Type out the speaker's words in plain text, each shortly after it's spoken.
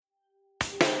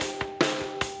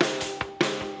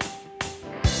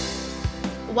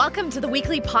Welcome to the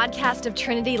weekly podcast of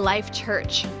Trinity Life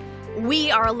Church.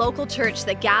 We are a local church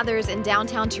that gathers in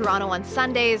downtown Toronto on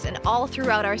Sundays and all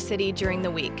throughout our city during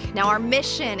the week. Now, our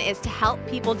mission is to help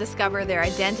people discover their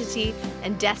identity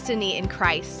and destiny in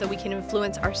Christ so we can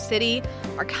influence our city,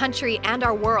 our country, and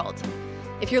our world.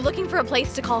 If you're looking for a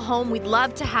place to call home, we'd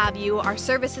love to have you. Our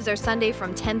services are Sunday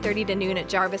from 10:30 to noon at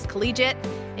Jarvis Collegiate.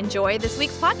 Enjoy this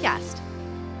week's podcast.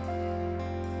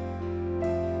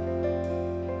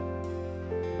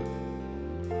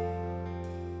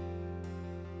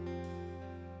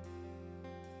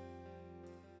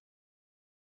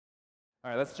 All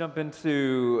right, let's jump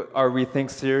into our Rethink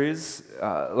series.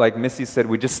 Like Missy said,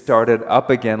 we just started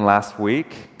up again last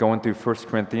week, going through 1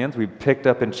 Corinthians. We picked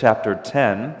up in chapter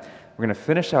 10. We're going to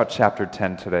finish out chapter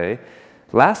 10 today.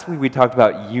 Last week we talked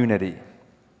about unity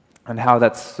and how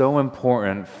that's so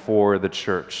important for the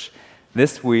church.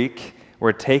 This week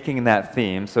we're taking that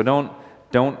theme, so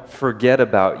don't forget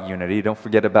about unity. Don't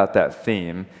forget about that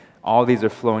theme. All these are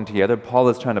flowing together. Paul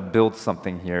is trying to build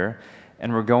something here.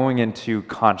 And we're going into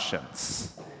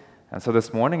conscience. And so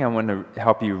this morning I want to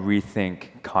help you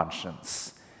rethink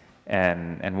conscience.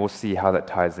 And we'll see how that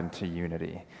ties into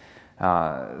unity.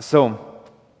 So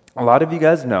a lot of you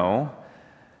guys know,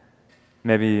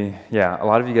 a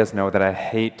lot of you guys know that I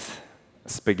hate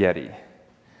spaghetti.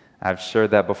 I've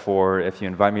shared that before. If you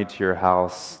invite me to your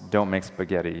house, don't make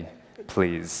spaghetti,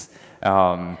 please.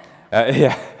 This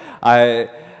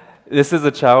is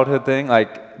a childhood thing.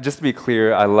 Like, just to be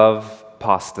clear, I love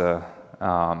pasta,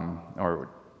 or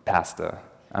pasta.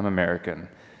 I'm American.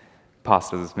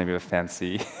 Pasta is maybe a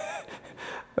fancy,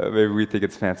 maybe we think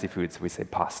it's fancy food, so we say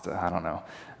pasta. I don't know.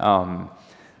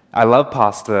 I love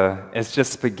pasta. It's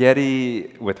just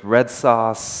spaghetti with red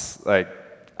sauce. Like,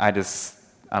 I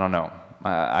don't know.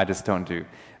 I just don't do.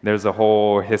 There's a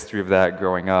whole history of that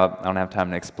growing up. I don't have time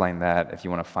to explain that. If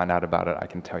you want to find out about it, I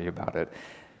can tell you about it.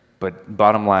 But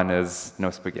bottom line is,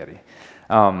 no spaghetti.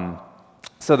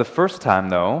 So the first time,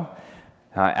 though,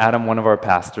 Adam, one of our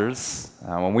pastors,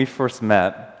 when we first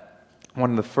met,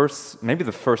 maybe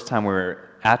the first time we were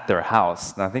at their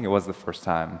house, and I think it was the first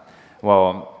time,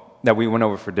 that we went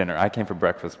over for dinner. I came for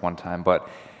breakfast one time, but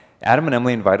Adam and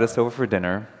Emily invited us over for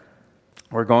dinner.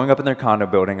 We're going up in their condo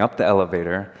building, up the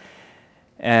elevator,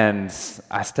 and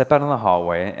I step out in the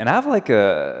hallway, and I have like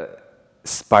a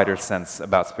spider sense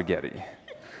about spaghetti.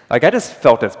 Like, I just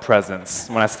felt its presence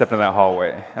when I stepped in that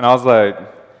hallway. And I was like,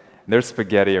 there's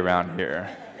spaghetti around here.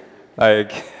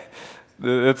 Like,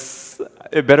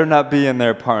 it better not be in their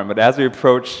apartment. But as we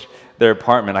approach their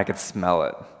apartment, I could smell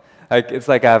it. Like, it's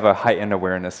like I have a heightened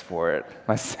awareness for it.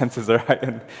 My senses are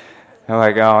heightened. I'm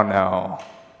like, oh no,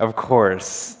 of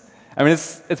course. I mean,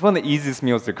 it's one of the easiest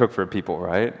meals to cook for people,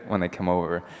 right? When they come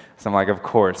over. So I'm like, of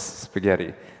course,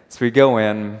 spaghetti. So we go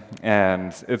in,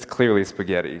 and it's clearly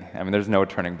spaghetti. I mean, there's no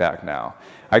turning back now.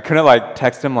 I couldn't,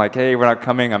 text him, hey, we're not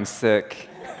coming, I'm sick.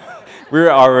 We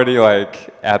were already,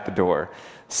 at the door.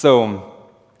 So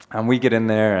we get in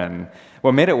there, and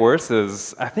what made it worse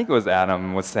is, I think it was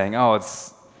Adam was saying,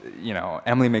 it's,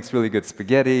 Emily makes really good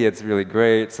spaghetti, it's really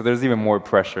great. So there's even more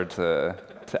pressure to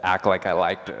act like I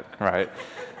liked it, right?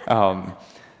 And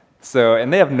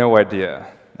they have no idea.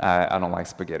 I don't like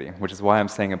spaghetti, which is why I'm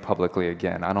saying it publicly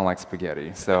again. I don't like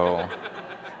spaghetti, so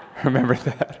remember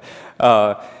that.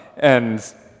 And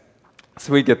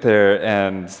so we get there,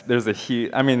 and there's a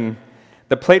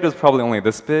the plate was probably only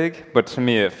this big, but to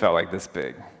me it felt like this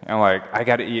big. I'm like, I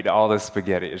got to eat all this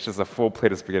spaghetti. It's just a full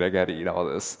plate of spaghetti. I got to eat all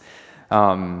this.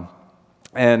 And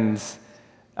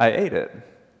I ate it,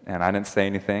 and I didn't say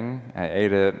anything. I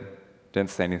ate it, didn't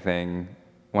say anything,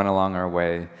 went along our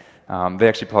way. They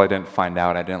actually probably didn't find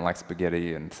out I didn't like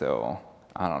spaghetti until,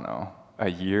 I don't know, a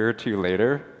year or two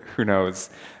later. Who knows?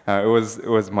 It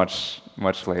was much,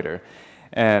 much later.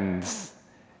 And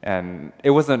it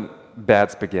wasn't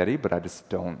bad spaghetti, but I just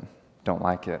don't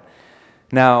like it.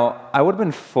 Now, I would have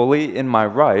been fully in my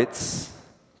rights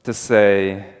to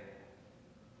say,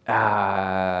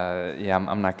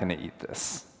 I'm not going to eat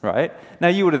this, right? Now,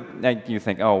 you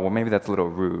think, maybe that's a little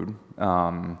rude.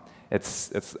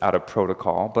 It's out of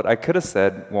protocol, but I could have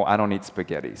said, I don't eat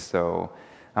spaghetti. So,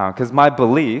 because my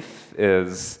belief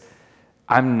is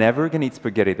I'm never going to eat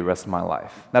spaghetti the rest of my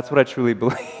life. That's what I truly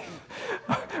believe.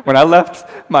 When I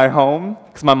left my home,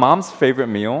 because my mom's favorite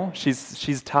meal,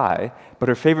 she's Thai, but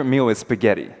her favorite meal is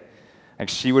spaghetti. Like,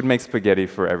 she would make spaghetti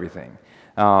for everything.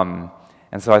 And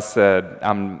so I said,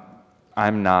 I'm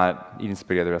not eating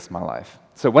spaghetti the rest of my life.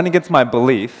 So it went against my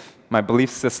belief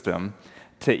system,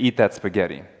 to eat that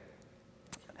spaghetti.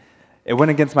 It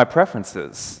went against my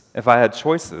preferences. If I had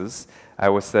choices, I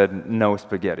would have said no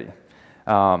spaghetti.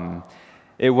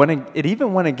 it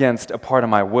even went against a part of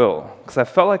my will, because I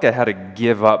felt like I had to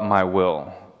give up my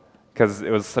will, because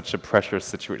it was such a pressure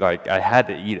situation. Like, I had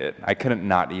to eat it. I couldn't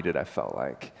not eat it, I felt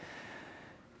like.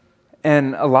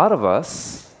 And a lot of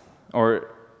us,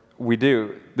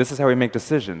 this is how we make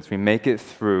decisions. We make it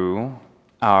through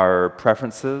our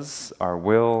preferences, our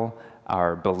will,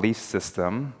 our belief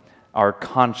system, our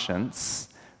conscience,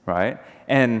 right?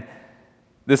 And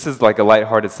this is like a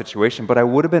lighthearted situation, but I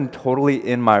would have been totally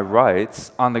in my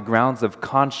rights on the grounds of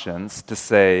conscience to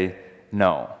say,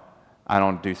 no, I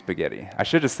don't do spaghetti. I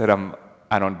should have said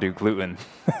I don't do gluten.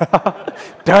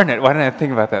 Darn it, why didn't I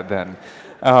think about that then?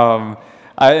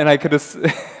 I could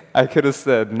have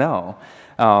said no.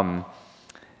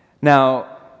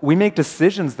 Now, we make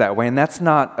decisions that way, and that's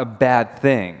not a bad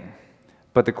thing.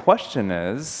 But the question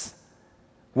is,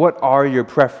 what are your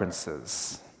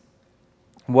preferences?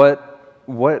 What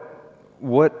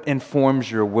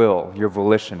informs your will, your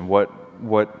volition?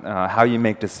 How you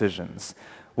make decisions?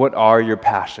 What are your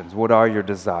passions? What are your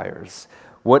desires?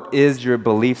 What is your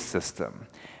belief system?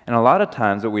 And a lot of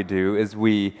times what we do is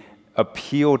we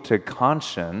appeal to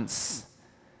conscience,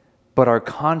 but our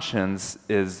conscience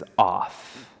is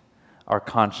off. Our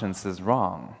conscience is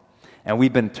wrong. And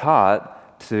we've been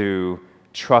taught to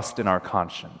trust in our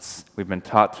conscience. We've been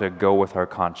taught to go with our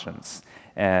conscience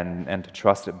and to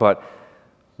trust it. But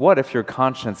what if your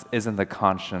conscience isn't the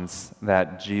conscience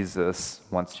that Jesus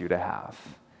wants you to have?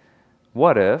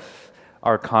 What if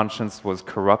our conscience was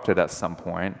corrupted at some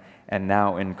point, and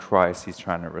now in Christ he's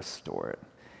trying to restore it?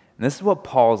 And this is what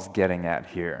Paul's getting at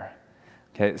here.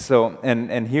 Okay, so,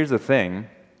 and here's the thing.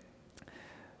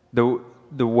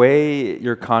 The way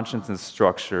your conscience is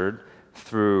structured,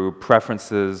 through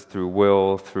preferences, through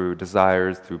will, through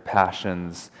desires, through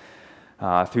passions,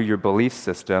 through your belief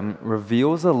system,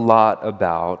 reveals a lot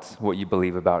about what you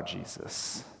believe about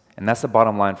Jesus. And that's the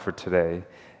bottom line for today,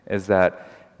 is that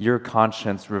your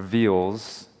conscience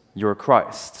reveals your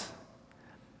Christ.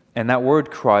 And that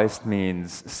word Christ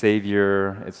means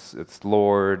Savior, it's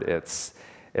Lord, it's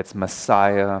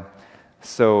Messiah.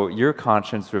 So your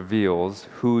conscience reveals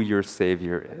who your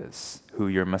Savior is, who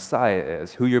your Messiah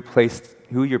is, who you're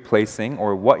placing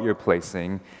or what you're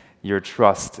placing your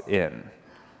trust in.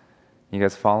 You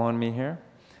guys following me here?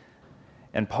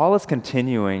 And Paul is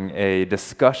continuing a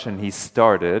discussion he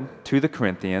started to the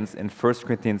Corinthians in 1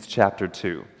 Corinthians chapter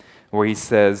 2, where he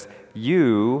says,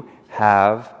 you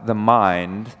have the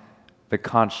mind, the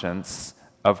conscience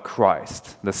of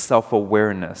Christ, the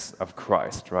self-awareness of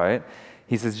Christ, right?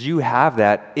 He says, you have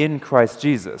that in Christ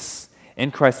Jesus.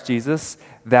 In Christ Jesus,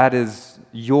 that is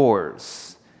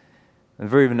yours. In the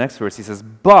very next verse, he says,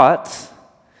 but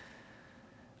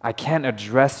I can't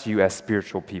address you as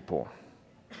spiritual people.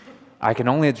 I can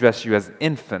only address you as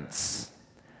infants.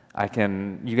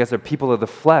 You guys are people of the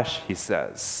flesh, he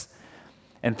says.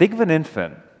 And think of an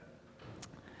infant.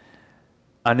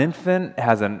 An infant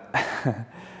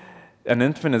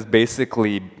is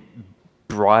basically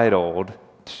bridled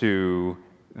to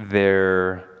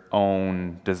their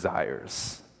own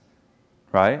desires,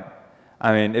 right?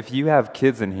 I mean, if you have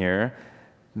kids in here,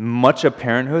 much of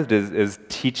parenthood is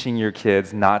teaching your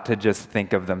kids not to just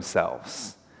think of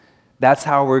themselves. That's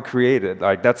how we're created.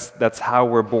 Like that's how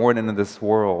we're born into this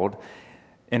world,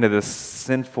 into this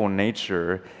sinful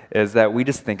nature, is that we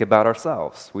just think about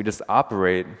ourselves. We just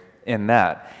operate in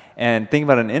that. And think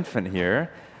about an infant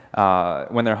here.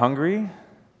 When they're hungry,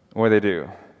 what do?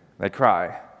 They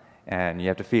cry, and you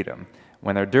have to feed them.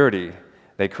 When they're dirty,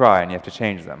 they cry, and you have to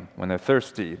change them. When they're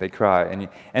thirsty, they cry,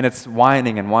 and it's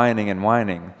whining and whining and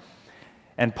whining.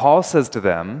 And Paul says to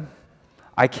them,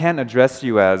 I can't address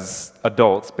you as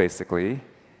adults, basically.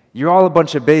 You're all a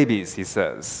bunch of babies, he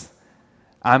says.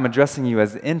 I'm addressing you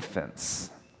as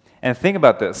infants. And think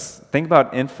about this. Think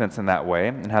about infants in that way,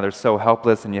 and how they're so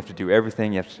helpless, and you have to do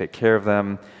everything. You have to take care of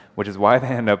them, which is why they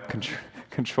end up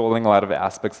controlling a lot of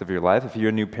aspects of your life. If you're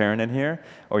a new parent in here,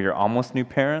 or you're almost new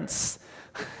parents,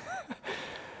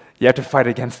 you have to fight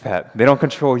against that. They don't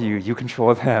control you, you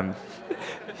control them.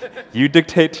 You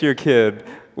dictate to your kid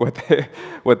what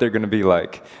they're going to be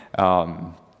like.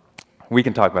 We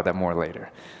can talk about that more later.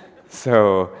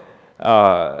 So,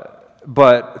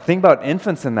 but think about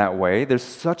infants in that way. There's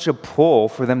such a pull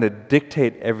for them to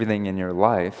dictate everything in your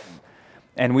life.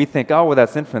 And we think, oh, well,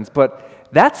 that's infants. But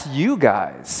that's you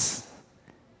guys.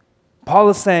 Paul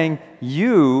is saying,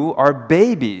 you are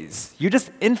babies. You're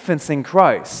just infants in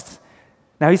Christ.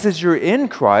 Now, he says you're in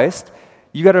Christ.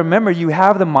 You got to remember, you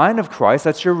have the mind of Christ.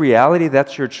 That's your reality.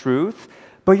 That's your truth.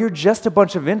 But you're just a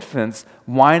bunch of infants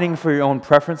whining for your own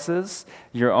preferences,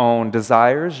 your own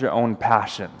desires, your own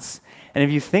passions. And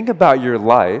if you think about your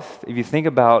life, if you think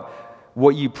about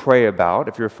what you pray about,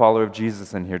 if you're a follower of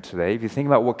Jesus in here today, if you think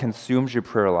about what consumes your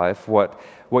prayer life, what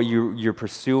you're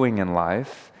pursuing in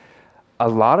life, a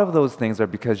lot of those things are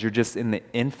because you're just in the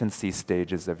infancy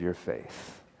stages of your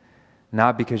faith,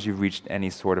 not because you've reached any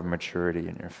sort of maturity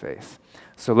in your faith.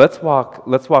 So let's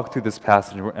walk through this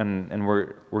passage, and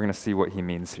we're going to see what he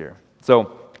means here.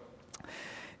 So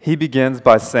he begins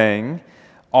by saying,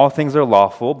 all things are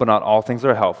lawful, but not all things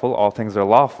are helpful. All things are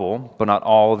lawful, but not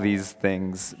all these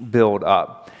things build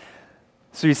up.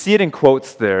 So you see it in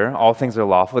quotes there, all things are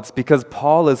lawful. It's because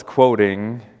Paul is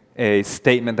quoting a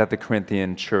statement that the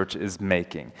Corinthian church is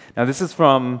making. Now this is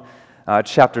from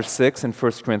chapter 6 in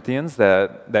 1 Corinthians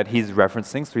that he's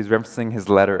referencing. So he's referencing his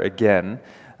letter again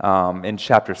in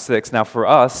chapter 6. Now for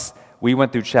us, we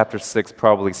went through chapter 6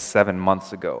 probably 7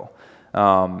 months ago.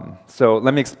 So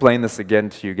let me explain this again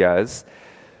to you guys.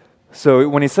 So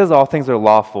when he says all things are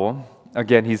lawful,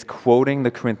 again, he's quoting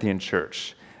the Corinthian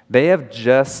church. They have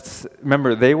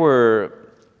remember, they were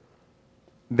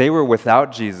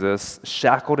without Jesus,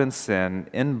 shackled in sin,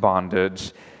 in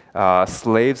bondage,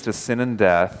 slaves to sin and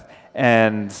death,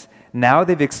 and now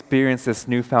they've experienced this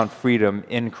newfound freedom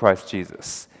in Christ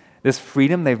Jesus. This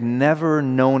freedom they've never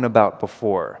known about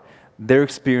before. They're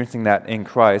experiencing that in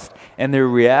Christ, and their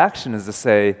reaction is to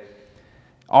say,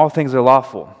 all things are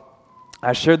lawful.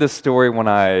 I shared this story when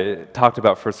I talked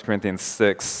about 1 Corinthians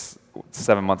 6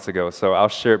 7 months ago, so I'll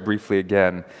share it briefly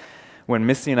again. When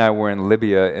Missy and I were in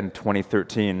Libya in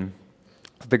 2013,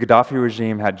 the Gaddafi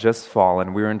regime had just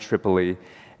fallen. We were in Tripoli,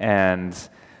 and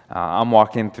I'm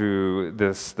walking through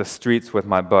the streets with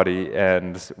my buddy,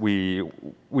 and we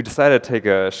decided to take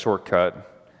a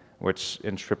shortcut, which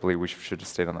in Tripoli we should have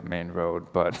stayed on the main road,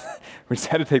 but we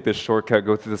decided to take this shortcut,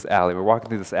 go through this alley. We're walking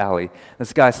through this alley.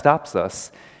 This guy stops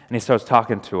us, and he starts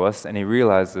talking to us, and he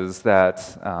realizes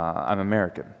that I'm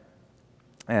American.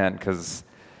 And because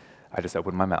I just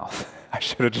opened my mouth. I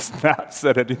should have just not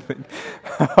said anything.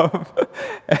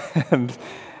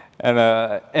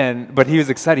 But he was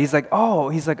excited. He's like, oh,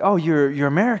 you're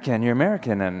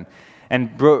American,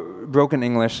 and broken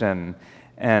English, and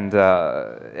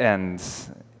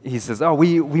he says, oh,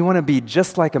 we want to be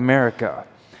just like America.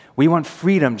 We want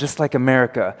freedom just like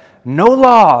America. No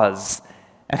laws.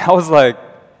 And I was like,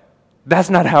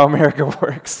 that's not how America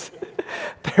works.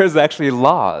 There's actually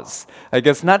laws. I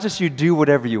guess not just you do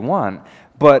whatever you want,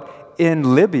 but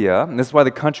in Libya, and this is why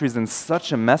the country's in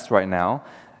such a mess right now,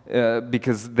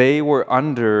 because they were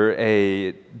under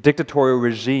a dictatorial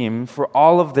regime for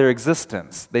all of their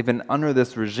existence. They've been under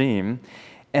this regime,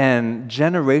 and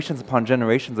generations upon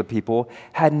generations of people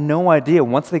had no idea,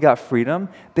 once they got freedom,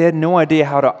 they had no idea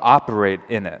how to operate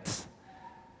in it.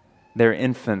 They're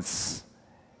infants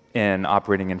in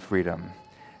operating in freedom.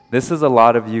 This is a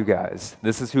lot of you guys.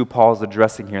 This is who Paul's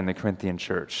addressing here in the Corinthian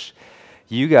church.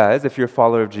 You guys, if you're a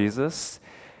follower of Jesus,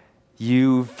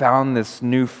 you found this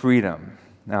new freedom.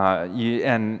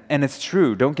 And it's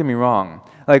true, don't get me wrong.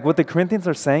 Like what the Corinthians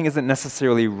are saying isn't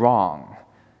necessarily wrong,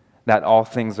 that all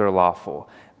things are lawful.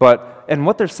 And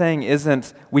what they're saying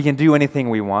isn't we can do anything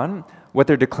we want. What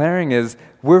they're declaring is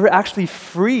we're actually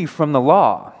free from the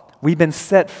law. We've been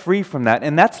set free from that.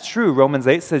 And that's true. Romans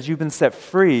 8 says you've been set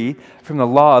free from the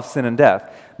law of sin and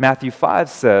death. Matthew 5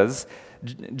 says,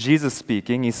 Jesus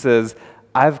speaking, he says,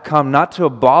 I've come not to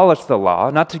abolish the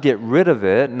law, not to get rid of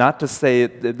it, not to say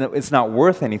it's not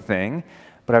worth anything,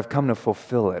 but I've come to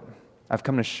fulfill it. I've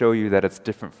come to show you that it's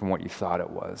different from what you thought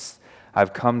it was.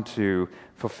 I've come to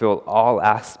fulfill all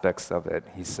aspects of it,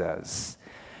 he says.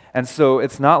 And so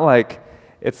it's not like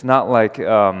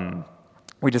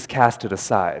we just cast it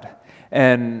aside.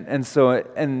 And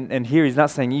here he's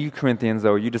not saying, you Corinthians,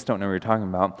 though, you just don't know what you're talking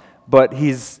about. But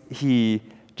he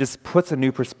just puts a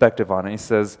new perspective on it. He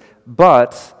says,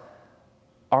 but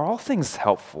are all things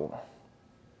helpful?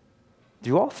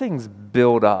 Do all things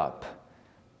build up?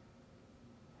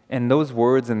 And those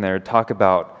words in there talk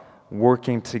about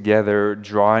working together,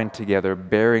 drawing together,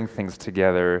 bearing things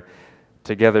together.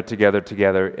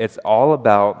 It's all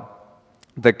about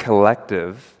the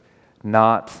collective,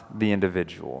 not the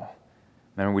individual.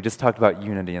 Remember, we just talked about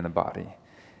unity in the body.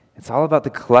 It's all about the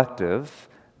collective,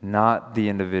 not the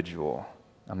individual.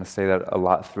 I'm going to say that a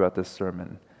lot throughout this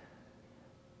sermon.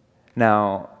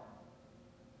 Now,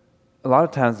 a lot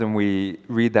of times when we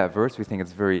read that verse, we think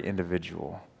it's very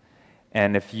individual.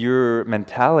 And if your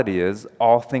mentality is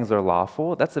all things are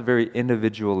lawful, that's a very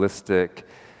individualistic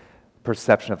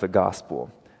perception of the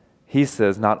gospel. He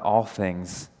says not all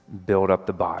things build up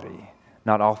the body.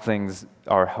 Not all things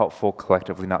are helpful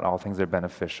collectively. Not all things are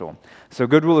beneficial. So a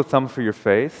good rule of thumb for your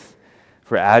faith,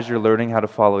 for as you're learning how to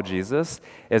follow Jesus,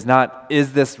 is not,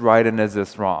 is this right and is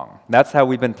this wrong? That's how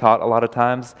we've been taught a lot of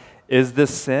times. Is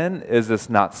this sin? Is this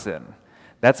not sin?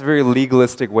 That's a very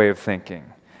legalistic way of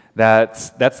thinking.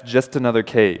 That's just another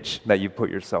cage that you put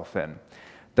yourself in.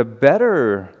 The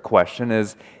better question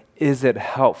is it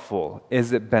helpful?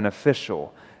 Is it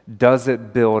beneficial? Does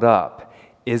it build up?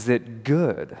 Is it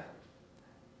good?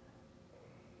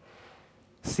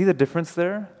 See the difference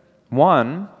there?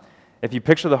 One, if you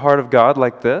picture the heart of God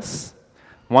like this,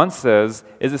 one says,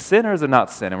 is it sin or is it not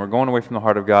sin? And we're going away from the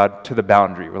heart of God to the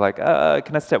boundary. We're like,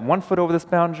 can I step 1 foot over this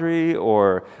boundary?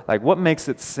 Or like, what makes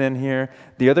it sin here?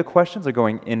 The other questions are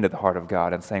going into the heart of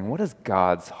God and saying, what is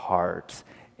God's heart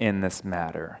in this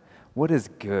matter? What is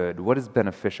good? What is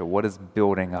beneficial? What is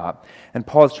building up? And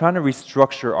Paul is trying to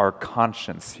restructure our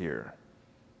conscience here.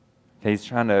 Okay, he's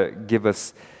trying to give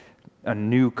us a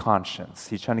new conscience.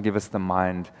 He's trying to give us the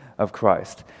mind of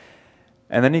Christ.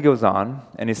 And then he goes on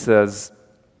and he says,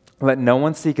 let no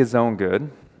one seek his own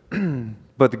good,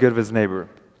 but the good of his neighbor.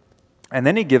 And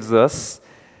then he gives us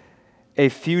a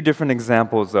few different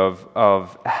examples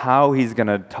of how he's going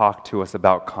to talk to us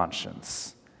about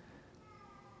conscience.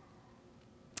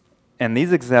 And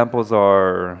these examples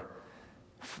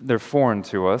they're foreign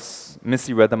to us.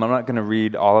 Missy read them. I'm not going to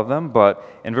read all of them, but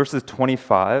in verses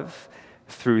 25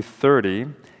 through 30,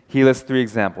 he lists 3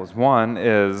 examples. One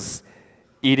is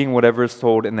eating whatever is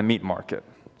sold in the meat market.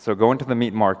 So going to the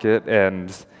meat market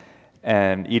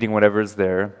and eating whatever is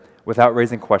there without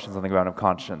raising questions on the ground of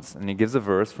conscience. And he gives a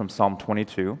verse from Psalm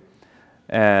 22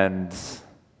 or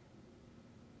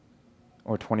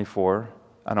 24,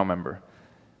 I don't remember,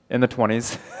 in the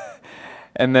 20s.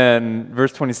 And then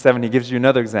verse 27, he gives you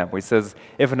another example. He says,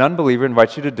 if an unbeliever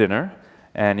invites you to dinner,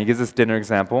 and he gives this dinner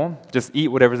example, just eat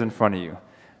whatever's in front of you.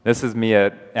 This is me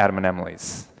at Adam and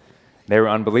Emily's. They were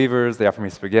unbelievers, they offered me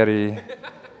spaghetti,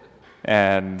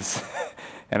 and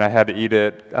I had to eat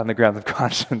it on the grounds of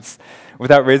conscience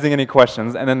without raising any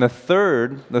questions. And then the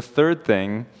third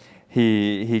thing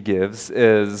he gives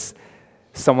is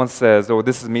someone says, oh,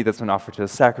 this is meat that's been offered to a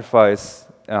sacrifice,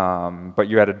 but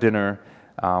you're at a dinner,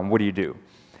 what do you do?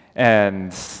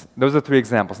 And those are 3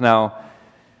 examples. Now,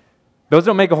 those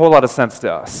don't make a whole lot of sense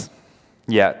to us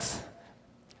yet.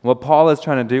 What Paul is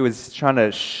trying to do is he's trying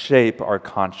to shape our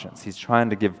conscience. He's trying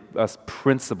to give us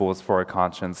principles for our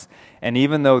conscience. And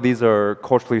even though these are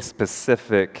culturally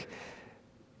specific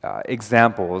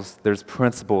examples, there's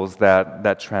principles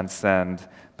that transcend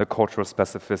the cultural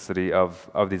specificity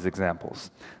of these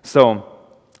examples. So,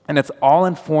 and it's all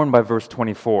informed by verse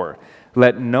 24.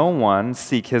 Let no one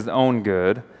seek his own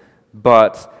good,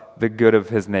 but the good of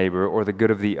his neighbor, or the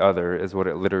good of the other is what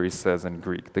it literally says in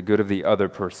Greek, the good of the other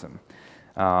person.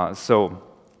 So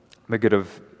the good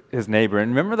of his neighbor.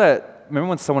 And remember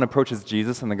when someone approaches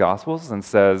Jesus in the Gospels and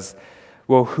says,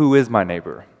 well, who is my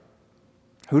neighbor?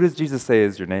 Who does Jesus say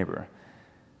is your neighbor?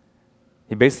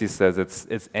 He basically says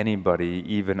it's anybody,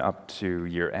 even up to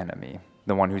your enemy,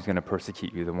 the one who's going to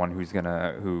persecute you, the one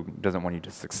who doesn't want you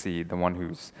to succeed, the one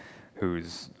who's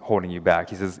holding you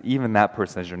back. He says even that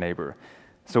person is your neighbor.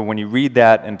 So when you read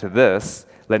that into this,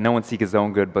 let no one seek his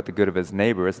own good but the good of his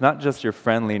neighbor, it's not just your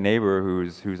friendly neighbor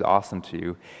who's awesome to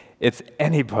you. It's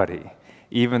anybody,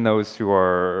 even those who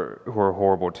are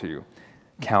horrible to you,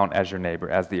 count as your neighbor,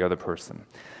 as the other person.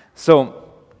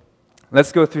 So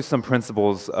let's go through some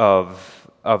principles of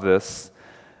this.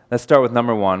 Let's start with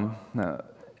number 1,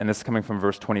 and this is coming from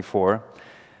verse 24.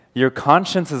 Your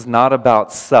conscience is not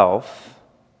about self,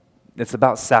 it's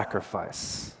about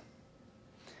sacrifice.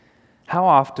 How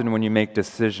often when you make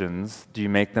decisions, do you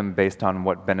make them based on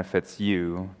what benefits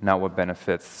you, not what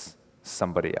benefits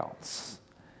somebody else?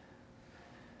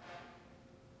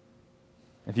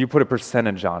 If you put a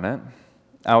percentage on it,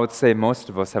 I would say most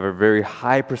of us have a very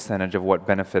high percentage of what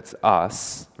benefits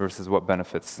us versus what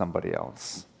benefits somebody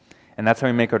else. And that's how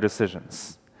we make our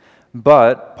decisions.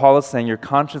 But Paul is saying your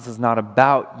conscience is not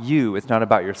about you, it's not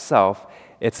about yourself,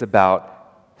 it's about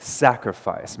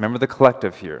sacrifice. Remember the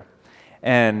collective here.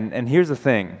 And here's the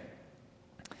thing.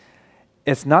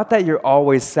 It's not that you're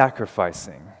always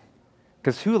sacrificing,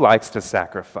 because who likes to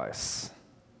sacrifice?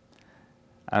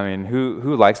 I mean,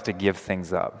 who likes to give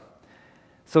things up?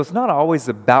 So it's not always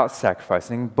about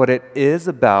sacrificing, but it is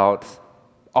about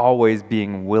always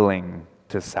being willing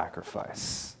to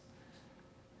sacrifice.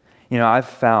 You know, I've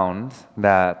found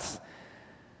that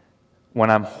when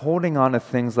I'm holding on to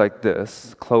things like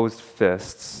this, closed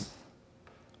fists,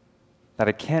 that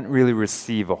I can't really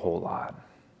receive a whole lot.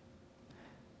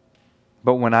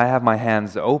 But when I have my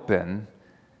hands open,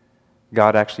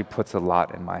 God actually puts a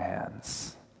lot in my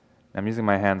hands. I'm using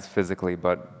my hands physically,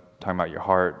 but talking about your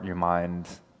heart, your mind,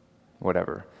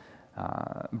 whatever.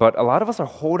 But a lot of us are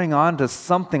holding on to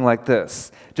something like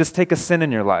this. Just take a sin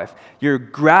in your life. You're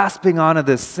grasping onto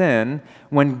this sin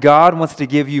when God wants to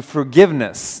give you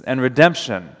forgiveness and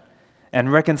redemption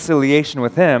and reconciliation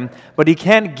with Him, but He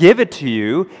can't give it to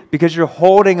you because you're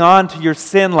holding on to your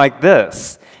sin like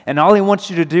this. And all He wants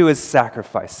you to do is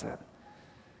sacrifice it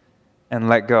and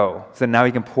let go, so now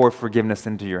He can pour forgiveness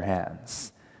into your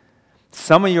hands.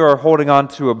 Some of you are holding on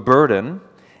to a burden,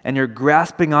 and you're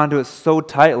grasping onto it so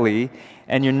tightly,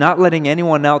 and you're not letting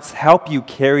anyone else help you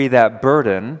carry that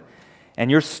burden,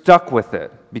 and you're stuck with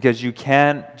it because you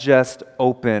can't just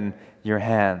open your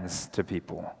hands to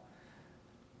people.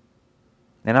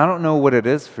 And I don't know what it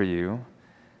is for you,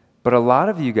 but a lot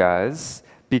of you guys,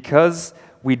 because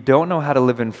we don't know how to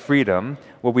live in freedom,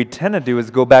 what we tend to do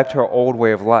is go back to our old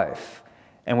way of life,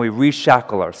 and we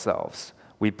reshackle ourselves.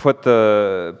 We put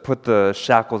the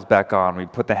shackles back on, we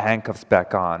put the handcuffs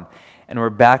back on, and we're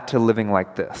back to living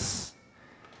like this.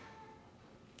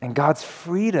 And God's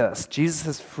freed us. Jesus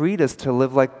has freed us to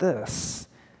live like this.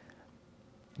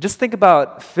 Just think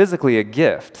about physically a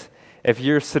gift. If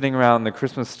you're sitting around the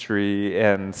Christmas tree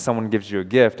and someone gives you a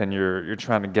gift and you're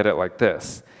trying to get it like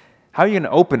this, how are you going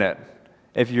to open it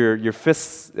if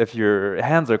your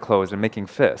hands are closed and making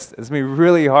fists? It's going to be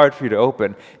really hard for you to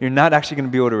open. You're not actually going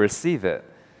to be able to receive it.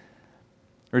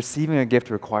 Receiving a gift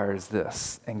requires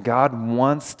this, and God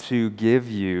wants to give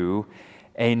you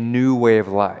a new way of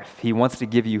life. He wants to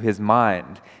give you His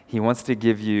mind. He wants to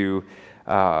give you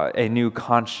a new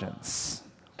conscience,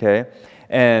 okay?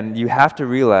 And you have to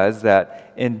realize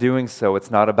that in doing so, it's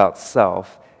not about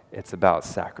self, it's about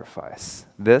sacrifice.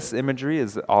 This imagery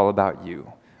is all about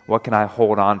you. What can I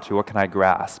hold on to? What can I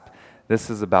grasp? This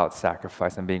is about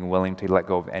sacrifice and being willing to let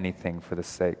go of anything for the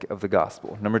sake of the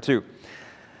gospel. Number 2,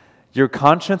 your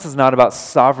conscience is not about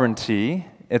sovereignty,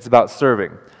 it's about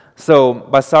serving. So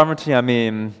by sovereignty, I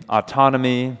mean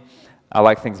autonomy. I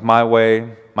like things my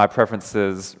way. My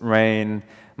preferences reign.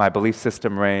 My belief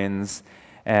system reigns.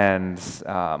 And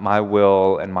my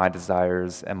will and my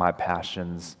desires and my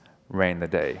passions reign the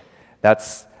day.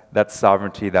 That's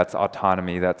sovereignty. That's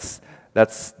autonomy. That's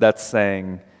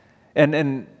saying,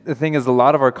 and the thing is, a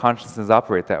lot of our consciences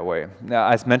operate that way. Now,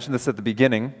 I mentioned this at the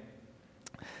beginning.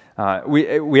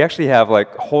 We actually have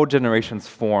like whole generations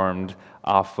formed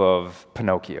off of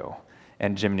Pinocchio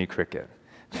and Jiminy Cricket,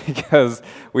 because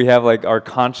we have like our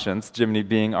conscience, Jiminy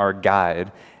being our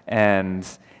guide, and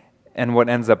what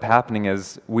ends up happening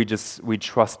is we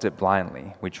trust it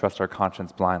blindly. We trust our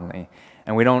conscience blindly,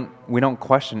 and we don't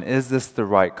question, is this the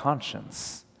right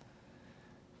conscience?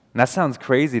 And that sounds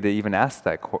crazy to even ask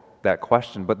that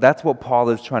question, but that's what Paul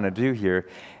is trying to do here.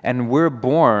 And we're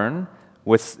born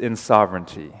in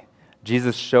sovereignty.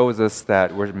 Jesus shows us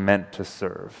that we're meant to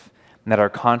serve, and that our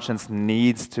conscience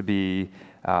needs to be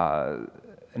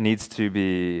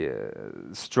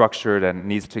structured and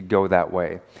needs to go that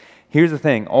way. Here's the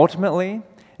thing. Ultimately,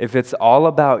 if it's all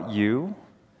about you,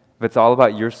 if it's all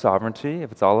about your sovereignty,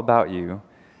 if it's all about you,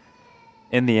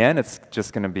 in the end, it's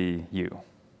just going to be you.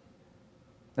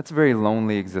 That's a very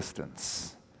lonely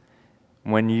existence.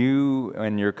 When you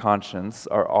and your conscience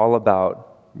are all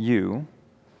about you,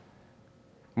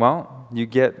 well, you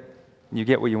get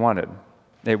what you wanted.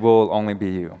 It will only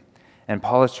be you. And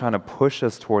Paul is trying to push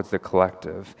us towards the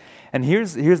collective. And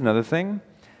here's another thing.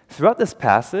 Throughout this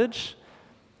passage,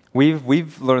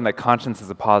 we've learned that conscience is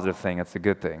a positive thing. It's a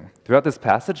good thing. Throughout this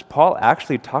passage, Paul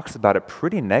actually talks about it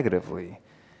pretty negatively.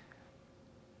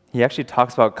 He actually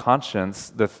talks about conscience,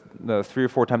 the 3 or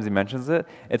 4 times he mentions it,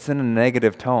 it's in a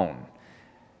negative tone.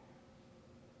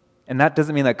 And that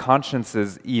doesn't mean that conscience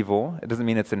is evil. It doesn't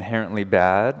mean it's inherently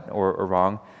bad or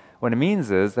wrong. What it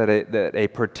means is that a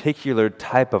particular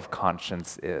type of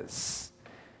conscience is.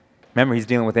 Remember, he's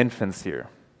dealing with infants here.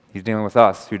 He's dealing with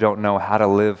us who don't know how to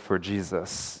live for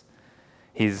Jesus.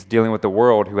 He's dealing with the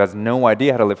world who has no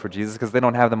idea how to live for Jesus because they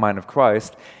don't have the mind of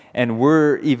Christ. And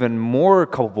we're even more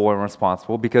culpable and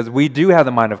responsible because we do have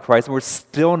the mind of Christ and we're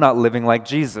still not living like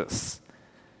Jesus.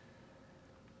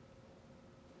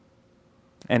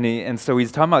 And so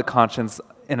he's talking about conscience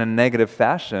in a negative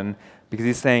fashion because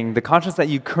he's saying the conscience that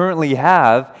you currently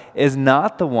have is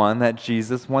not the one that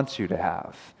Jesus wants you to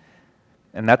have.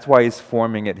 And that's why he's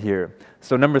forming it here.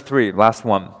 So number 3, last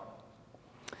one.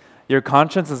 Your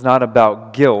conscience is not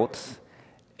about guilt,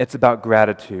 it's about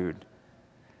gratitude.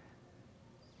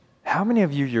 How many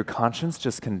of you, your conscience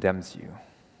just condemns you?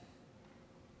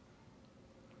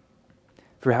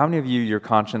 For how many of you, your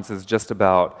conscience is just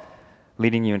about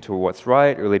leading you into what's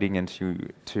right or leading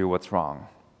into what's wrong?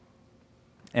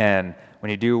 And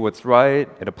when you do what's right,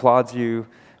 it applauds you.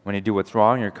 When you do what's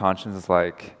wrong, your conscience is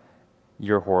like,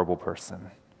 you're a horrible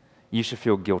person. you should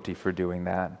feel guilty for doing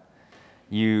that.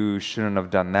 You shouldn't have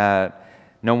done that.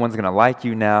 No one's going to like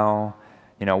you now.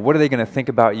 What are they going to think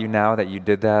about you now that you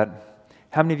did that?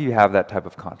 How many of you have that type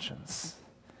of conscience?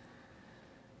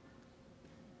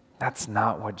 That's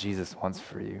not what Jesus wants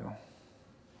for you.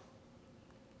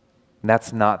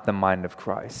 That's not the mind of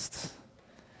Christ.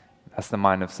 That's the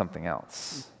mind of something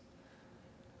else.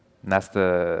 And those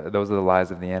are the lies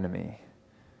of the enemy.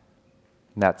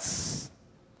 That's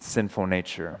sinful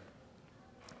nature.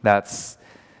 That's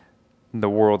the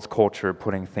world's culture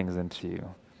putting things into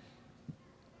you.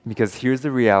 Because here's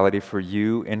the reality for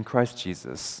you in Christ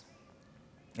Jesus,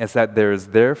 is that there is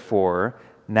therefore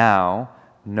now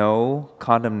no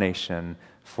condemnation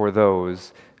for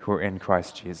those who are in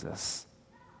Christ Jesus.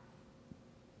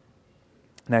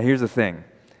 Now here's the thing.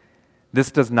 This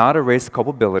does not erase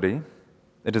culpability.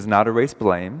 It does not erase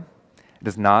blame. It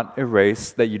does not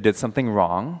erase that you did something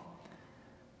wrong.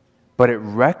 But it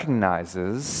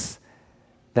recognizes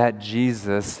that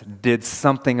Jesus did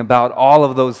something about all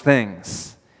of those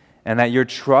things. And that your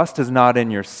trust is not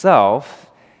in yourself,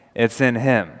 it's in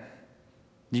Him.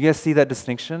 You guys see that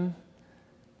distinction?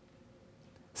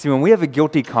 See, when we have a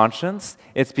guilty conscience,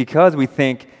 it's because we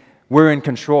think we're in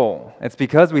control. It's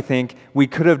because we think we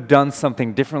could have done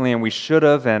something differently and we should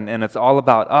have, and it's all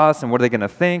about us and what are they going to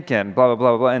think and blah, blah,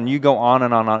 blah, blah. And you go on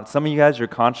and on and on. Some of you guys, your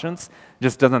conscience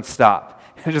just doesn't stop.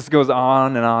 It just goes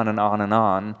on and on and on and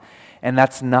on. And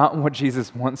that's not what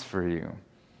Jesus wants for you.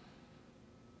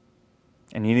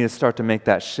 And you need to start to make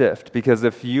that shift, because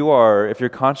if your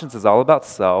conscience is all about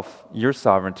self, your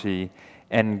sovereignty,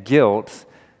 and guilt,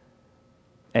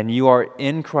 and you are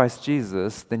in Christ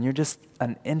Jesus, then you're just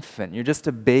an infant. You're just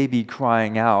a baby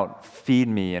crying out, feed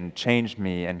me and change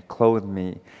me and clothe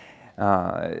me.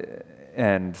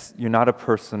 And you're not a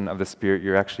person of the Spirit.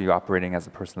 You're actually operating as a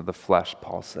person of the flesh,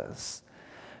 Paul says.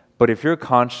 But if your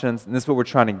conscience, and this is what we're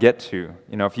trying to get to,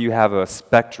 if you have a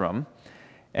spectrum,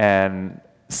 and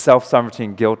self-sovereignty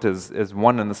and guilt is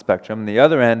one in the spectrum. The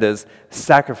other end is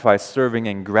sacrifice, serving,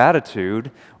 and gratitude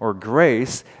or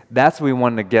grace. That's what we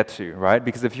want to get to, right?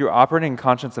 Because if you're operating in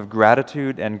conscience of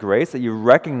gratitude and grace, that you're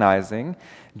recognizing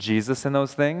Jesus in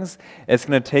those things, it's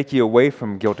going to take you away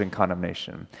from guilt and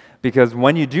condemnation. Because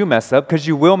when you do mess up, because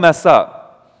you will mess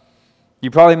up,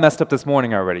 you probably messed up this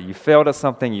morning already. You failed at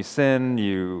something, you sinned,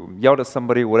 you yelled at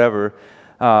somebody, whatever.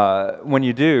 When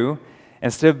you do,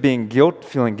 instead of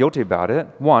feeling guilty about it,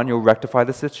 one, you'll rectify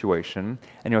the situation,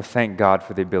 and you'll thank God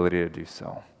for the ability to do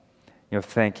so. You'll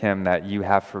thank Him that you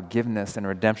have forgiveness and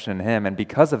redemption in Him, and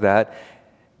because of that,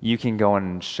 you can go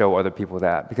and show other people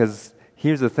that. Because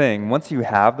here's the thing, once you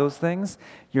have those things,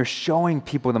 you're showing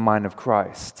people the mind of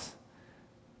Christ.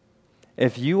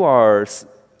 If you are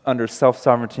under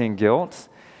self-sovereignty and guilt,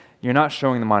 you're not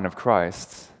showing the mind of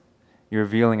Christ. You're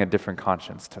revealing a different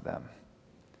conscience to them.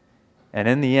 And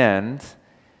in the end,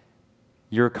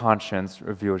 your conscience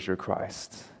reveals your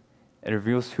Christ. It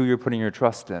reveals who you're putting your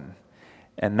trust in.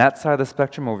 And that side of the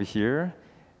spectrum over here,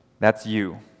 that's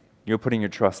you. You're putting your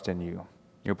trust in you.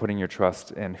 You're putting your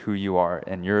trust in who you are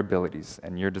and your abilities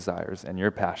and your desires and your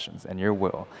passions and your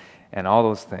will and all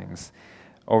those things.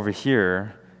 Over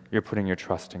here, you're putting your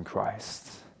trust in Christ.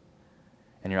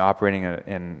 And you're operating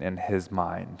in His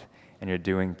mind. And you're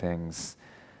doing things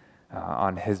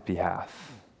on His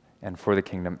behalf and for the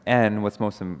kingdom. And what's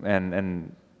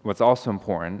also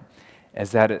important is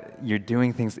that you're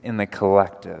doing things in the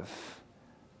collective.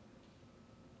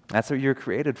 That's what you're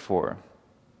created for.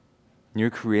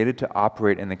 You're created to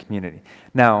operate in the community.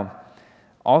 Now,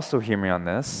 also hear me on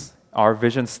this. Our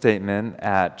vision statement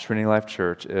at Trinity Life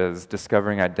Church is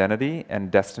discovering identity and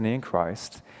destiny in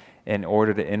Christ in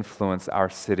order to influence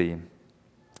our city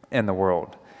and the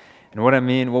world. And what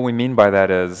we mean by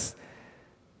that is,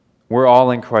 we're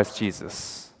all in Christ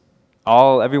Jesus.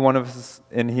 Every one of us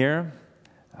in here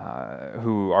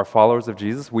who are followers of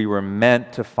Jesus, we were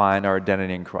meant to find our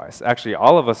identity in Christ. Actually,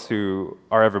 all of us who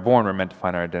are ever born were meant to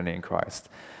find our identity in Christ.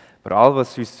 But all of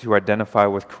us who identify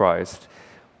with Christ,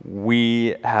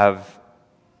 we have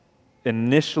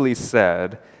initially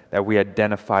said that we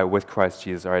identify with Christ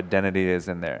Jesus. Our identity is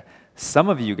in there. Some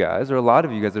of you guys, or a lot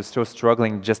of you guys, are still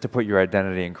struggling just to put your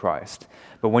identity in Christ.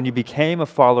 But when you became a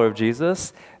follower of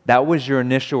Jesus, that was your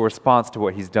initial response to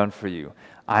what He's done for you.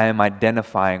 I am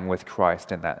identifying with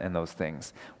Christ in those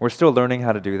things. We're still learning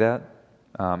how to do that,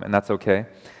 and that's okay.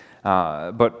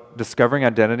 But discovering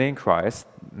identity in Christ,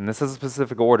 and this is a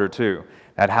specific order too,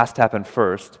 that has to happen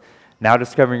first. Now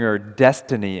discovering your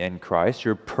destiny in Christ,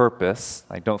 your purpose.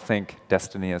 Don't think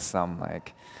destiny as some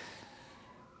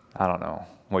I don't know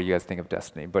what you guys think of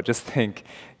destiny, but just think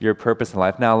your purpose in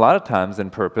life. Now, a lot of times in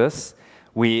purpose,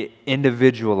 we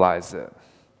individualize it.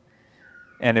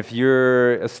 And if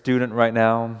you're a student right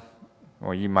now,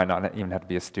 or you might not even have to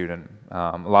be a student,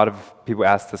 a lot of people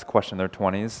ask this question in their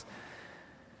 20s.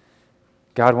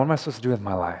 God, what am I supposed to do with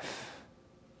my life?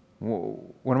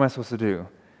 What am I supposed to do?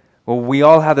 Well, we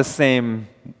all have the same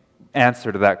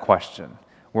answer to that question.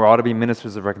 We're all to be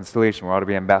ministers of reconciliation. We're all to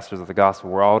be ambassadors of the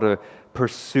gospel. We're all to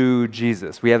pursue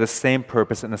Jesus. We have the same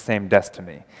purpose and the same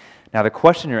destiny. Now, the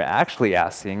question you're actually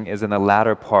asking is in the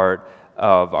latter part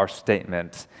of our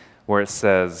statement, where it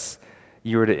says,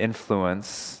 you are to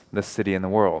influence the city and the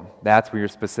world. That's where your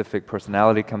specific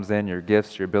personality comes in, your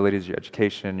gifts, your abilities, your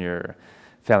education, your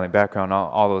family background,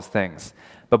 all those things.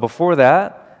 But before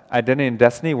that, identity and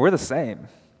destiny, we're the same.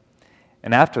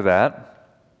 And after that,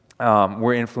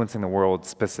 we're influencing the world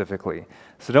specifically.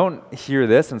 So don't hear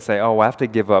this and say, oh, I have to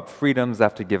give up freedoms, I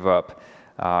have to give up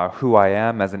who I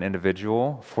am as an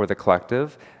individual for the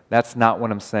collective. That's not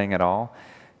what I'm saying at all.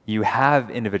 You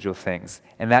have individual things,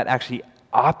 and that actually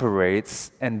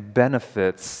operates and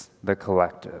benefits the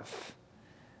collective.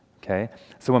 Okay?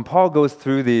 So when Paul goes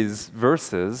through these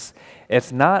verses,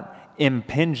 it's not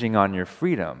impinging on your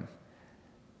freedom.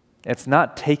 It's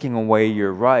not taking away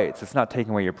your rights. It's not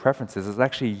taking away your preferences. It's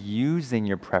actually using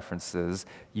your preferences,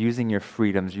 using your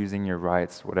freedoms, using your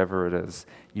rights, whatever it is,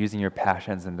 using your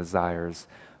passions and desires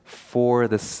for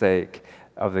the sake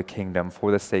of the kingdom,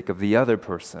 for the sake of the other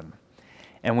person.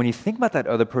 And when you think about that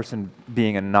other person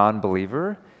being a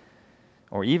non-believer,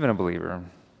 or even a believer,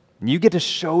 you get to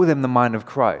show them the mind of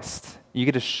Christ. You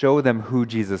get to show them who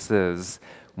Jesus is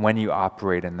when you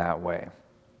operate in that way.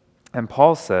 And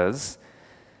Paul says,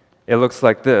 it looks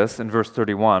like this in verse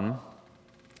 31.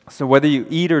 So whether you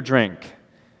eat or drink,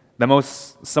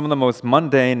 some of the most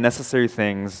mundane, necessary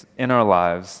things in our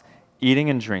lives,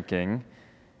 eating and drinking, and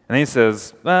then he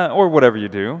says, or whatever you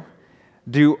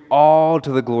do all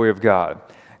to the glory of God.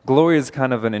 Glory is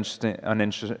kind of an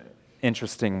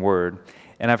interesting word,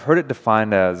 and I've heard it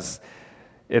defined as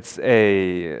it's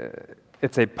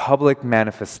a public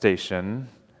manifestation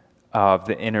of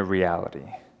the inner reality.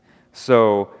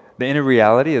 So the inner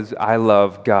reality is I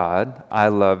love God, I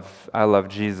love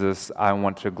Jesus, I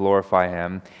want to glorify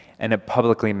Him, and it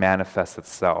publicly manifests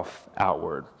itself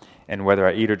outward, and whether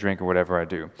I eat or drink or whatever I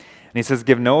do. And he says,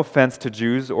 give no offense to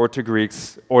Jews or to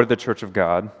Greeks or to the church of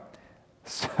God.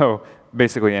 So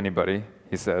basically anybody,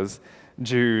 he says,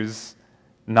 Jews,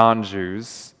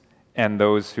 non-Jews, and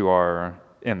those who are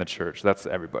in the church. That's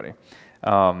everybody.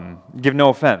 Give no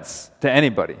offense to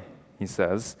anybody, he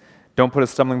says. Don't put a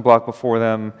stumbling block before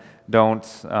them. Don't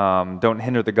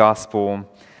hinder the gospel.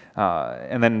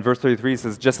 And then in verse 33 he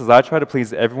says, just as I try to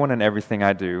please everyone in everything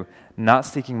I do, not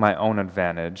seeking my own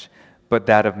advantage, but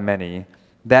that of many,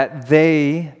 that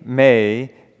they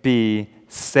may be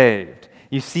saved.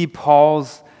 You see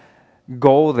Paul's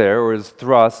goal there, or his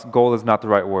thrust, goal is not the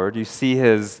right word. You see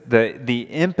the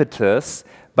impetus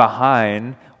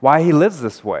behind why he lives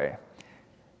this way.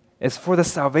 It's for the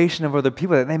salvation of other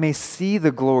people, that they may see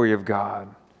the glory of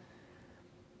God.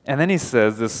 And then he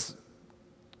says this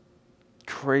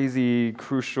crazy,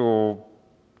 crucial,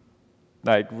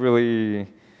 like really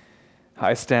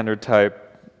high standard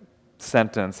type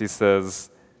sentence. He says,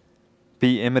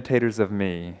 be imitators of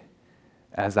me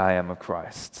as I am of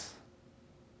Christ.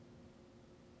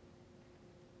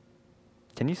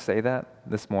 Can you say that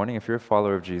this morning if you're a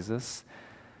follower of Jesus?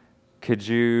 Could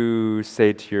you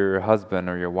say to your husband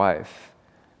or your wife,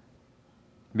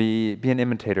 be an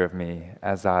imitator of me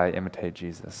as I imitate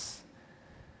Jesus?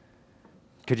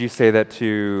 Could you say that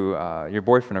to your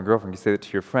boyfriend or girlfriend? Can you say that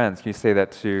to your friends? Can you say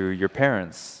that to your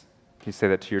parents? Can you say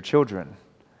that to your children?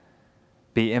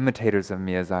 Be imitators of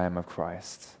me as I am of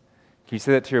Christ. Can you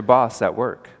say that to your boss at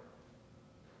work?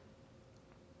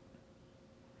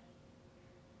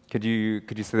 Could you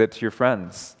say that to your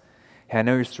friends? Hey, I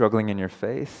know you're struggling in your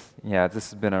faith. Yeah,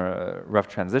 this has been a rough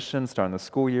transition, starting the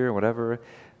school year, whatever.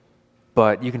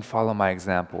 But you can follow my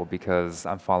example because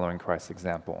I'm following Christ's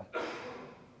example.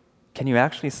 Can you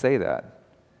actually say that?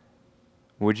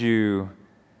 Would you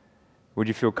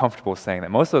feel comfortable saying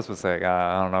that? Most of us would say,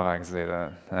 I don't know if I can say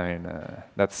that. I mean,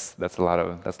 that's a lot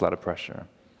of pressure.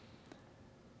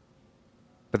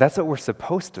 But that's what we're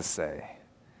supposed to say.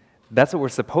 That's what we're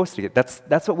supposed to get.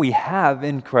 That's what we have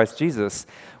in Christ Jesus.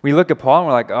 We look at Paul and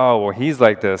we're like, oh, well, he's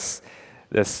like this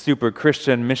super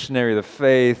Christian missionary of the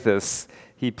faith.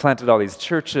 He planted all these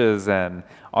churches, and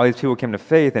all these people came to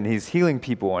faith, and he's healing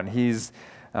people, and he's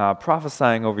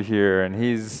prophesying over here, and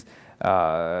he's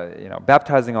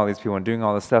baptizing all these people and doing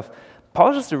all this stuff.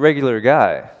 Paul's just a regular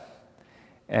guy,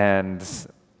 and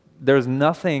there's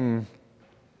nothing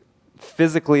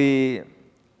physically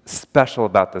special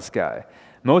about this guy.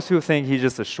 Most people think he's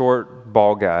just a short,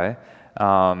 bald guy,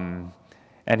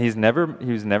 And he was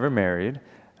never married,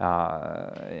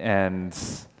 and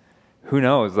who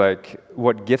knows, like,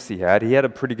 what gifts he had. He had a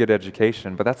pretty good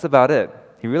education, but that's about it.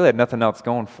 He really had nothing else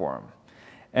going for him.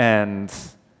 And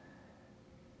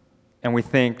we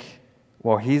think,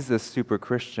 well, he's this super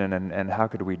Christian, and how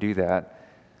could we do that?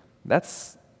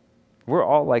 We're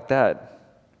all like that.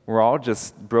 We're all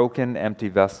just broken, empty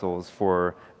vessels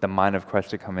for the mind of Christ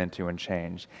to come into and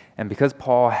change. And because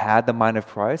Paul had the mind of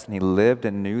Christ and he lived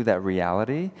and knew that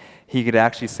reality, he could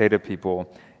actually say to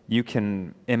people, you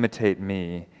can imitate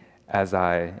me as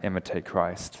I imitate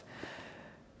Christ.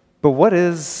 But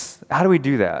how do we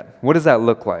do that? What does that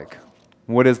look like?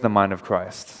 What is the mind of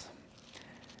Christ?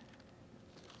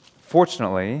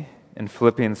 Fortunately, in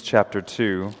Philippians chapter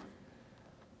 2,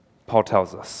 Paul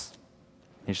tells us.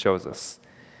 He shows us.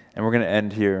 And we're going to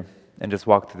end here and just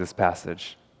walk through this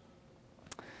passage.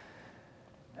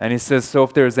 And he says, so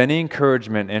if there's any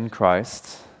encouragement in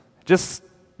Christ,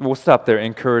 we'll stop there,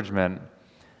 encouragement.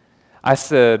 I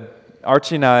said,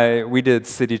 Archie and I, we did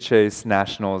City Chase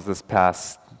Nationals it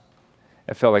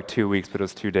felt like 2 weeks, but it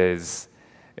was 2 days.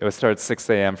 It started 6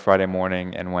 a.m. Friday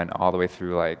morning and went all the way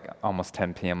through like almost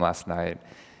 10 p.m. last night.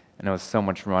 And it was so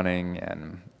much running,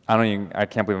 and I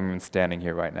can't believe I'm even standing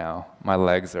here right now. My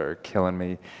legs are killing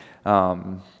me.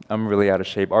 I'm really out of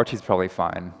shape. Archie's probably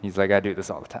fine. He's like, I do this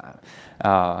all the time.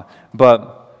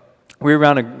 But we were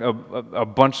around a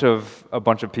bunch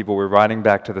of people. We were riding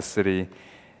back to the city,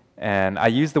 and I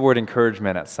used the word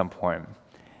encouragement at some point.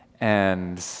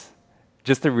 And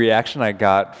just the reaction I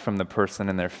got from the person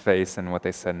in their face and what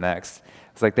they said next,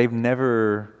 it's like they've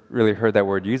never really heard that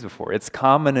word used before. It's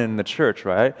common in the church,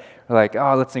 right? We're like,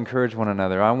 oh, let's encourage one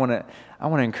another. I want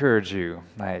to encourage you.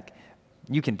 Like,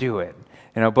 you can do it.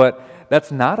 But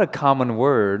that's not a common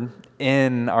word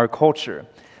in our culture.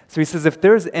 So he says, if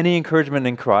there's any encouragement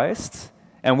in Christ,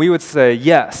 and we would say,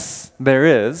 yes, there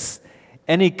is.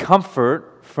 Any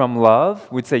comfort from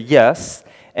love, we'd say yes.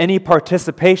 Any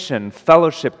participation,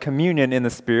 fellowship, communion in the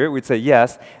Spirit, we'd say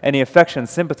yes. Any affection,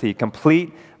 sympathy,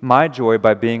 complete my joy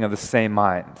by being of the same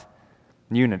mind.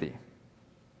 Unity.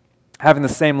 Having the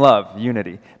same love,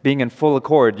 unity. Being in full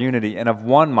accord, unity. And of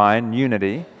one mind,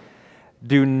 unity.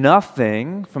 Do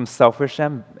nothing from selfish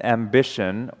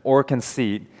ambition or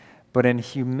conceit, but in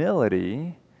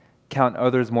humility count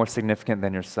others more significant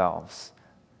than yourselves.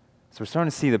 So we're starting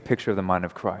to see the picture of the mind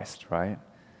of Christ, right?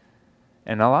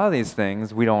 And a lot of these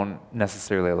things we don't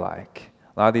necessarily like.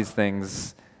 A lot of these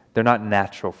things, they're not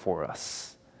natural for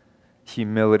us.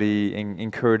 Humility,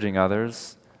 encouraging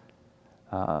others,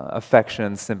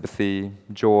 affection, sympathy,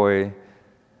 joy,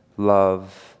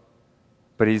 love.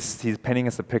 But he's painting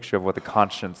us a picture of what the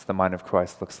conscience, the mind of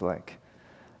Christ, looks like.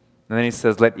 And then he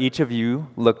says, let each of you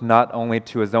look not only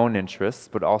to his own interests,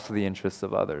 but also the interests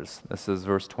of others. This is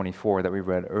verse 24 that we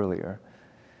read earlier.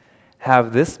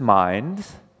 Have this mind,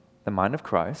 the mind of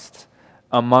Christ,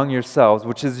 among yourselves,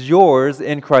 which is yours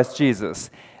in Christ Jesus.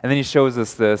 And then he shows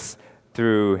us this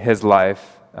through his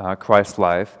life, Christ's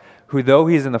life, who though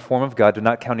he's in the form of God, did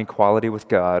not count equality with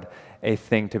God a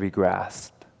thing to be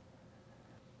grasped,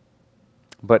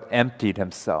 but emptied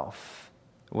himself.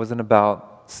 It wasn't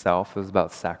about self, it was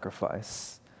about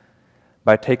sacrifice.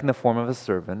 By taking the form of a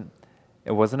servant,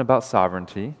 it wasn't about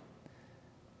sovereignty,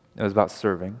 it was about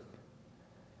serving.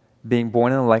 Being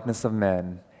born in the likeness of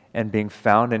men, and being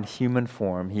found in human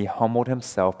form, he humbled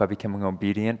himself by becoming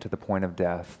obedient to the point of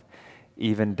death,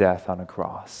 even death on a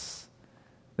cross.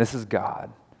 This is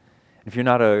God. If you're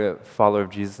not a follower of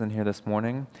Jesus in here this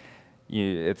morning,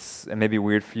 it may be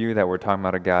weird for you that we're talking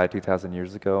about a guy 2,000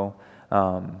 years ago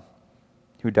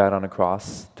who died on a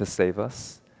cross to save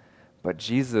us. But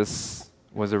Jesus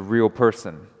was a real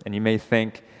person. And you may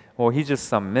think, well, he's just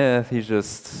some myth. He's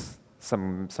just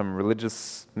some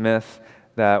religious myth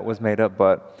that was made up.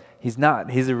 But he's not.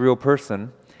 He's a real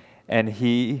person. And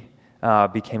he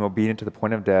became obedient to the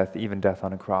point of death, even death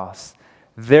on a cross.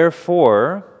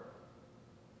 Therefore,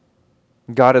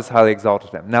 God has highly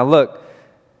exalted him. Now look,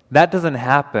 that doesn't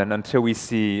happen until we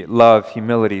see love,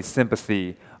 humility,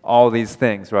 sympathy, all these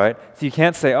things, right? So you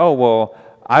can't say, oh, well,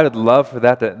 I would love for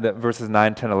that verses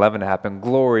 9, 10, 11 to happen.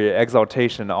 Glory,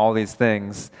 exaltation, all these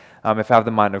things, if I have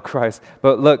the mind of Christ.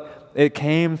 But look, it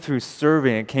came through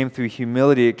serving. It came through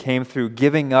humility. It came through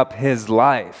giving up his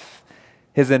life,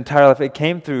 his entire life. It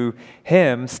came through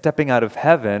him stepping out of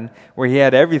heaven where he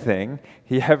had everything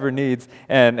he ever needs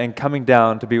and coming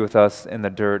down to be with us in the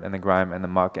dirt and the grime and the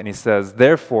muck. And he says,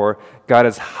 therefore, God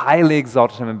has highly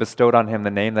exalted him and bestowed on him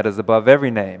the name that is above every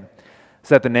name.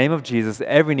 So at the name of Jesus,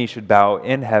 every knee should bow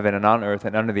in heaven and on earth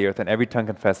and under the earth, and every tongue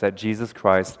confess that Jesus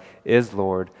Christ is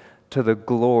Lord, to the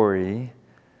glory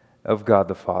of God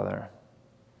the Father.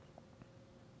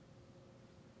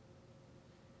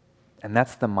 And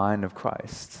that's the mind of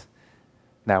Christ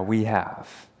that we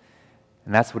have.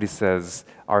 And that's what he says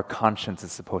our conscience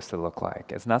is supposed to look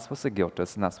like. It's not supposed to guilt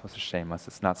us. It's not supposed to shame us.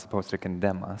 It's not supposed to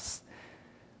condemn us.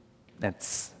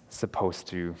 It's supposed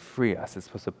to free us. It's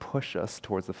supposed to push us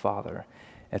towards the Father.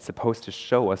 It's supposed to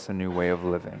show us a new way of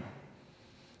living.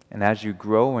 And as you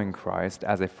grow in Christ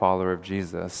as a follower of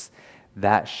Jesus,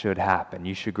 that should happen.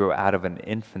 You should grow out of an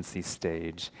infancy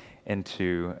stage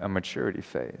into a maturity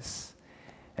phase.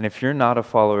 And if you're not a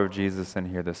follower of Jesus in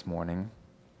here this morning,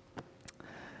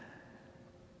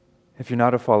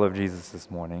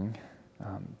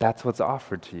 that's what's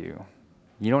offered to you.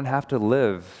 You don't have to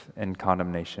live in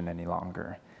condemnation any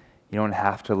longer. You don't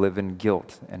have to live in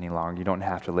guilt any longer. You don't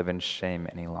have to live in shame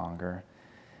any longer.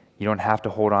 You don't have to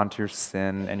hold on to your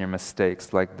sin and your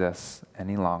mistakes like this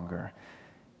any longer.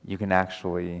 You can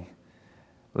actually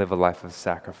live a life of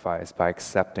sacrifice by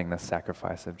accepting the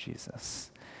sacrifice of Jesus.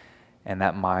 And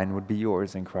that mind would be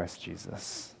yours in Christ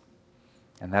Jesus.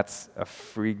 And that's a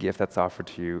free gift that's offered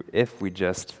to you if we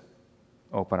just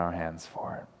open our hands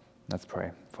for it. Let's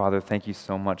pray. Father, thank you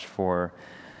so much for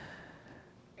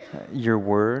your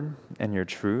word and your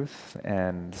truth,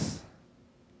 and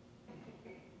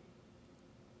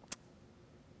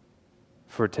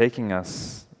for taking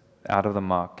us out of the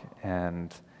muck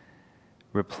and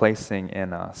replacing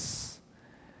in us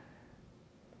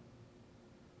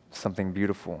something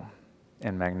beautiful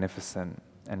and magnificent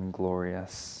and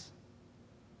glorious.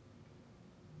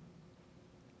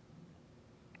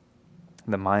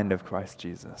 The mind of Christ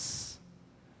Jesus,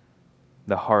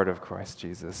 the heart of Christ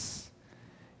Jesus.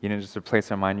 You didn't just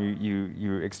replace our mind.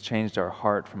 You exchanged our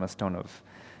heart from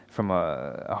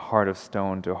a heart of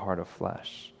stone to a heart of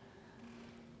flesh.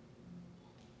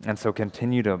 And so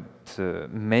continue to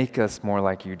make us more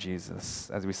like you,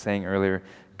 Jesus. As we sang earlier,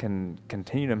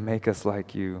 continue to make us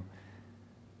like you,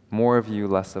 more of you,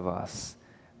 less of us,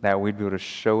 that we'd be able to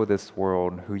show this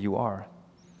world who you are.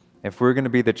 If we're going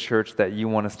to be the church that you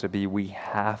want us to be, we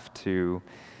have to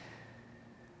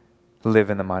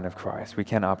live in the mind of Christ. We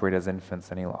can't operate as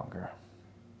infants any longer.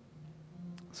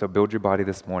 So build your body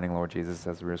this morning, Lord Jesus,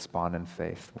 as we respond in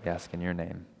faith. We ask in your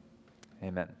name.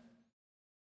 Amen.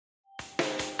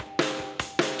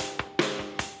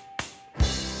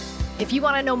 If you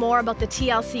want to know more about the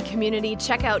TLC community,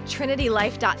 check out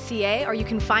trinitylife.ca, or you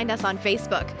can find us on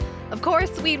Facebook. Of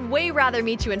course, we'd way rather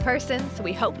meet you in person, so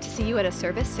we hope to see you at a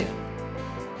service soon.